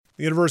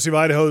The University of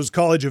Idaho's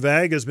College of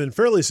Ag has been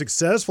fairly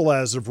successful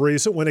as of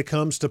recent when it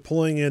comes to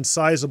pulling in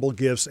sizable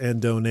gifts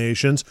and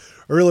donations.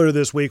 Earlier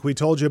this week, we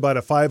told you about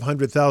a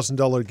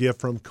 $500,000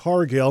 gift from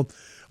Cargill.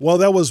 Well,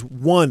 that was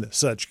one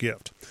such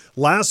gift.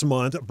 Last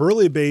month,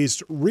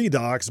 Burley-based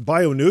Redox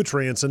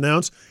Bionutrients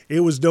announced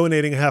it was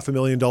donating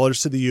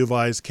 $500,000 to the U of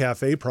I's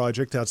Cafe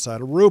project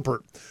outside of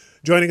Rupert.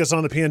 Joining us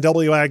on the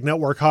PNW Ag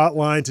Network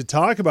hotline to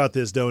talk about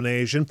this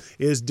donation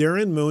is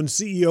Darin Moon,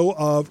 CEO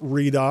of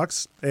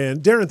Redox.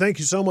 And Darin, thank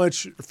you so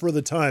much for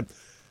the time.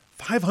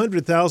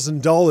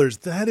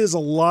 $500,000, that is a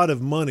lot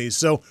of money.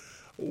 So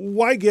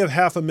why give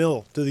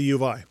 $500,000 to the U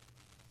of I?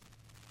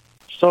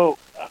 So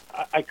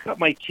I cut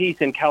my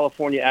teeth in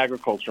California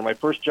agriculture. My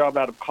first job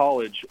out of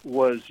college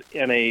was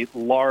in a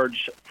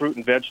large fruit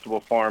and vegetable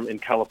farm in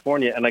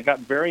California, and I got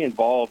very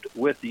involved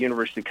with the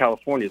University of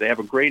California. They have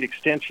a great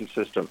extension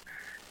system.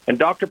 And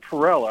Dr.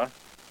 Perella,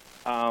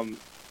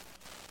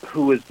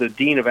 who is the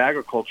Dean of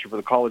Agriculture for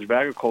the College of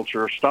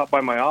Agriculture, stopped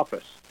by my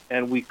office,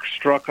 and we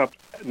struck up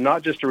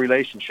not just a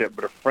relationship,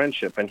 but a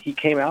friendship. And he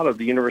came out of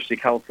the University of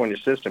California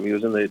system. He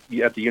was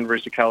at the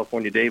University of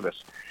California,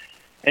 Davis.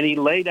 And he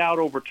laid out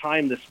over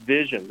time this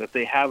vision that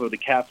they have of the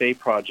Cafe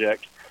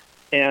project,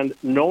 and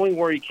knowing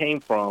where he came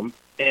from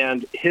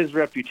and his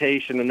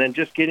reputation, and then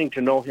just getting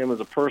to know him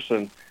as a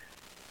person,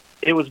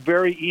 it was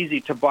very easy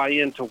to buy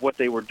into what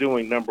they were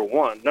doing, number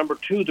one. Number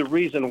two, the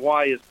reason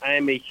why is I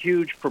am a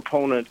huge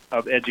proponent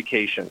of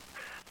education.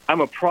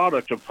 I'm a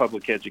product of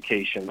public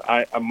education.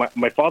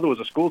 My father was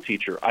a school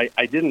teacher.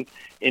 I didn't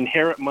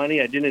inherit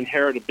money. I didn't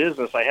inherit a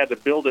business. I had to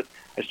build it.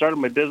 I started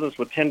my business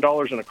with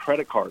 $10 and a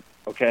credit card,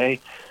 okay?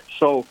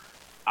 So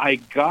I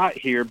got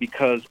here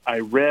because I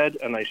read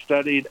and I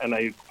studied and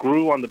I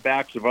grew on the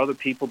backs of other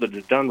people that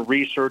had done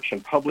research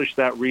and published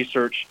that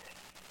research.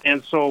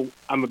 And so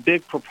I'm a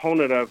big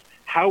proponent of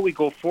how we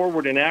go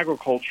forward in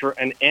agriculture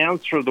and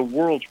answer the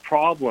world's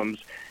problems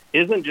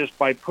isn't just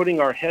by putting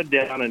our head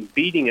down and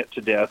beating it to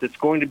death. It's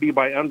going to be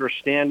by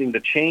understanding the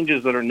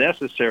changes that are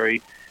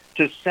necessary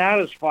to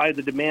satisfy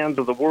the demands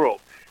of the world.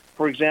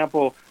 For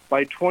example,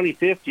 by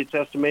 2050, it's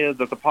estimated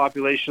that the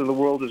population of the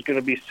world is going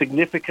to be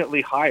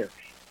significantly higher.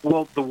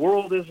 Well, the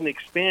world isn't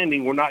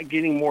expanding. We're not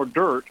getting more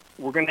dirt.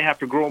 We're going to have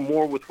to grow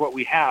more with what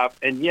we have,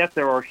 and yet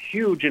there are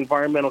huge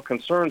environmental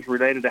concerns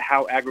related to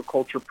how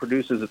agriculture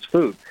produces its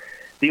food.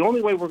 The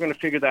only way we're going to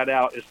figure that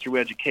out is through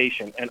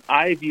education, and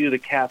I view the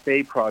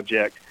Cafe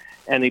project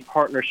and a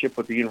partnership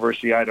with the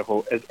University of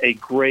Idaho as a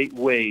great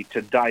way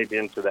to dive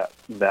into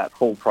that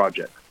whole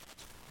project.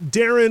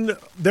 Darin,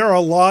 there are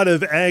a lot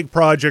of ag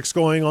projects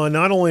going on,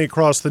 not only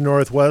across the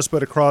Northwest,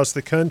 but across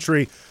the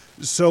country.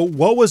 So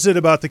what was it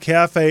about the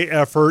Cafe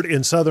effort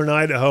in southern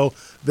Idaho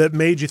that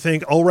made you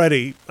think,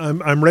 already,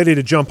 I'm ready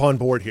to jump on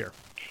board here?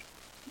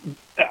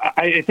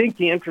 I think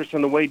the interest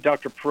in the way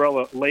Dr.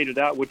 Perella laid it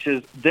out, which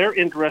is they're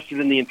interested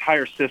in the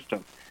entire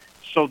system.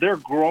 So they're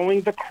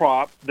growing the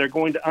crop. They're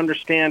going to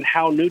understand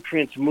how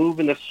nutrients move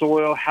in the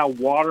soil, how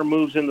water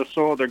moves in the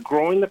soil. They're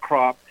growing the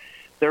crop.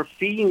 They're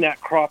feeding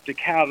that crop to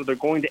cattle. They're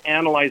going to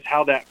analyze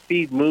how that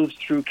feed moves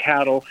through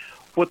cattle,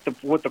 what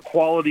the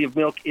quality of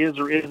milk is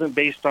or isn't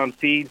based on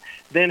feed.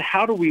 Then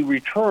how do we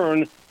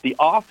return the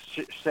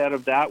offset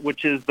of that,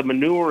 which is the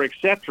manure,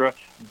 etc.,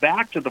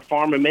 back to the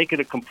farm and make it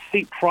a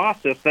complete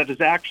process that is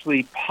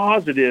actually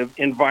positive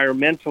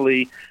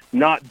environmentally,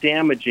 not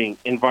damaging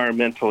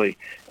environmentally.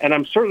 And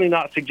I'm certainly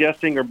not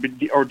suggesting or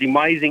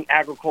demising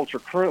agriculture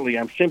currently.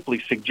 I'm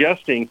simply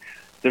suggesting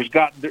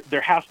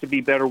there has to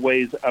be better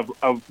ways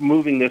of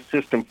moving this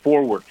system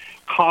forward.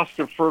 Cost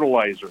of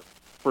fertilizer,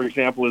 for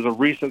example, is a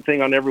recent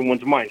thing on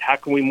everyone's mind. How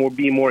can we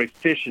be more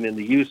efficient in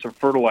the use of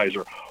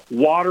fertilizer?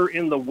 Water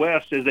in the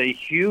West is a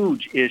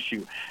huge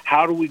issue.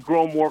 How do we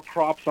grow more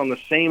crops on the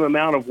same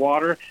amount of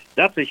water?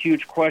 That's a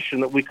huge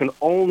question that we can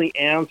only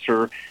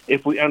answer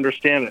if we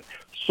understand it.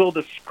 So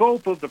the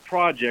scope of the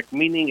project,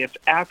 meaning it's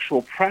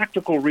actual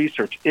practical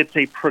research, it's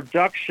a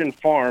production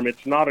farm,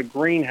 it's not a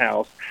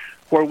greenhouse,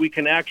 where we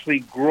can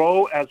actually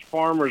grow as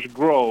farmers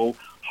grow,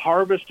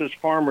 harvest as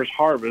farmers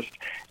harvest,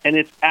 and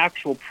it's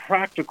actual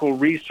practical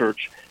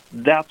research.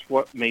 That's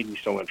what made me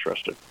so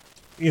interested.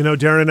 You know,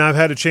 Darin, I've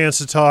had a chance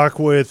to talk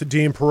with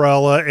Dean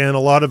Perella and a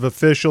lot of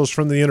officials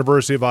from the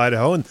University of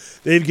Idaho, and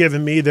they've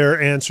given me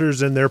their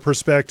answers and their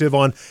perspective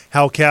on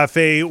how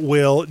Cafe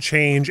will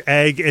change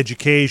ag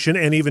education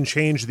and even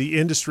change the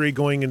industry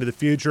going into the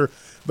future.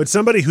 But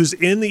somebody who's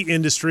in the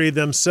industry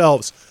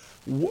themselves,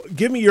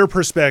 give me your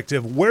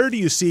perspective. Where do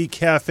you see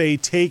Cafe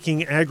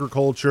taking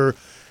agriculture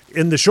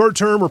in the short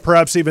term or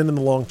perhaps even in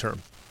the long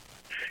term?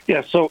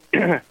 Yeah, so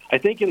I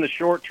think in the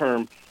short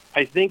term,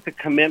 I think the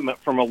commitment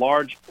from a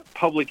large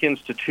public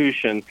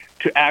institution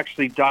to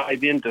actually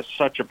dive into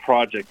such a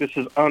project, this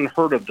is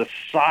unheard of, the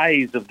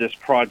size of this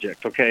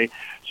project, okay?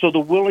 So the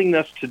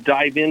willingness to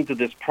dive into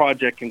this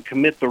project and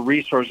commit the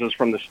resources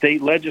from the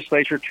state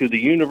legislature to the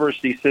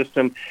university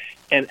system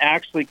and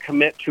actually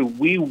commit to,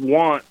 we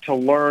want to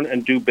learn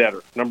and do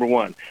better, number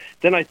one.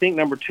 Then I think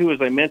number two,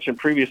 as I mentioned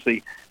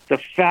previously, the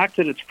fact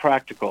that it's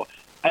practical.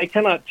 I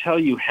cannot tell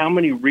you how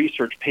many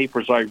research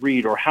papers I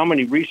read or how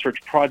many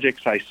research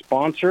projects I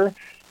sponsor,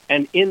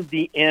 and in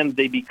the end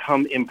they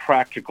become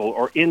impractical,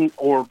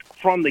 or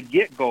from the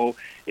get-go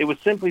it was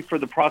simply for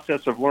the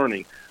process of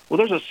learning. Well,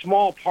 there's a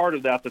small part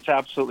of that that's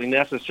absolutely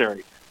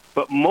necessary,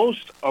 but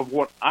most of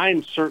what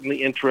I'm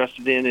certainly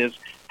interested in is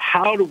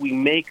how do we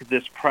make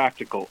this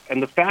practical?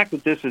 And the fact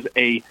that this is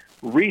a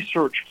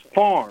research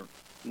farm,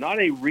 not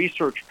a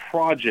research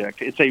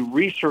project, it's a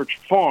research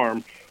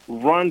farm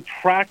run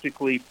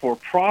practically for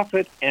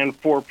profit and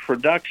for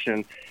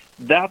production.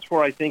 That's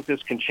where I think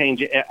this can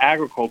change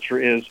agriculture.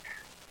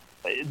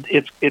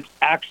 It's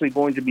actually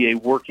going to be a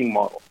working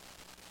model.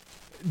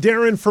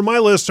 Darin, for my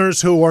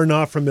listeners who are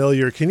not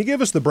familiar, can you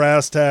give us the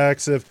brass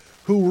tacks of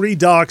who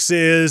Redox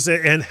is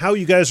and how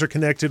you guys are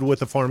connected with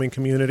the farming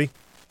community?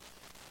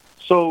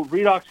 So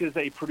Redox is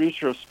a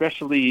producer of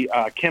specialty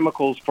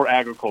chemicals for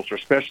agriculture,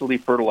 specialty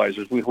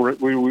fertilizers.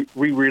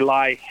 We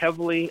rely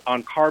heavily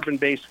on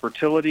carbon-based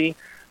fertility.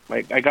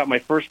 I got my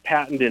first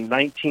patent in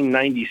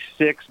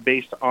 1996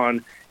 based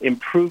on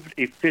improved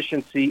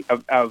efficiency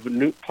of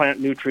plant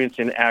nutrients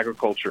in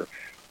agriculture.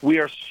 We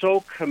are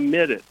so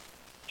committed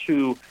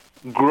to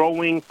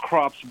growing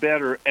crops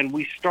better, and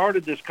we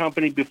started this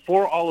company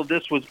before all of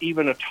this was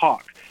even a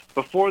talk,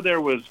 before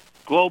there was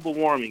global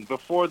warming,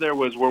 before there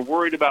was we're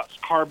worried about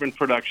carbon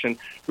production.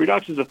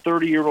 Redox is a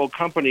 30-year-old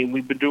company, and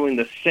we've been doing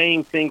the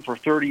same thing for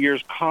 30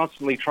 years,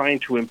 constantly trying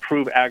to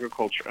improve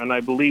agriculture. And I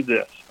believe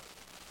this.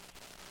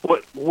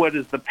 What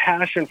is the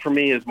passion for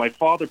me is my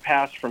father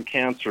passed from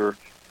cancer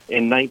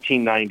in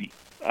 1990.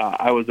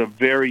 I was a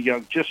very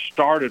young, just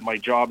started my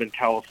job in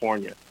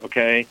California,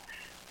 okay?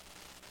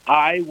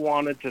 I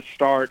wanted to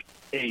start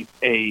a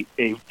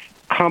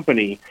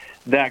company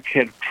that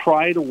could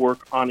try to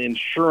work on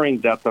ensuring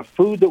that the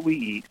food that we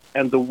eat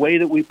and the way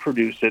that we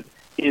produce it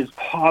is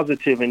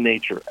positive in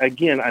nature.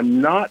 Again,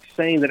 I'm not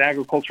saying that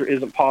agriculture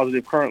isn't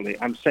positive currently.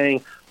 I'm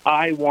saying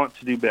I want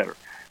to do better.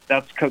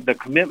 That's the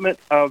commitment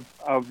of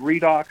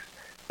Redox.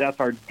 That's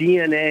our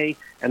DNA,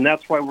 and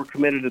that's why we're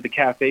committed to the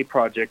Cafe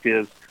Project,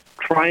 is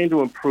trying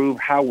to improve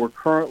how we're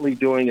currently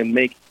doing and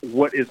make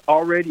what is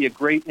already a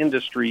great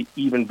industry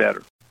even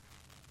better.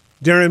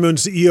 Darin Moon,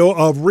 CEO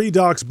of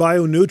Redox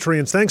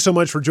Bionutrients, thanks so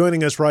much for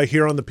joining us right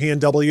here on the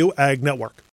PNW Ag Network.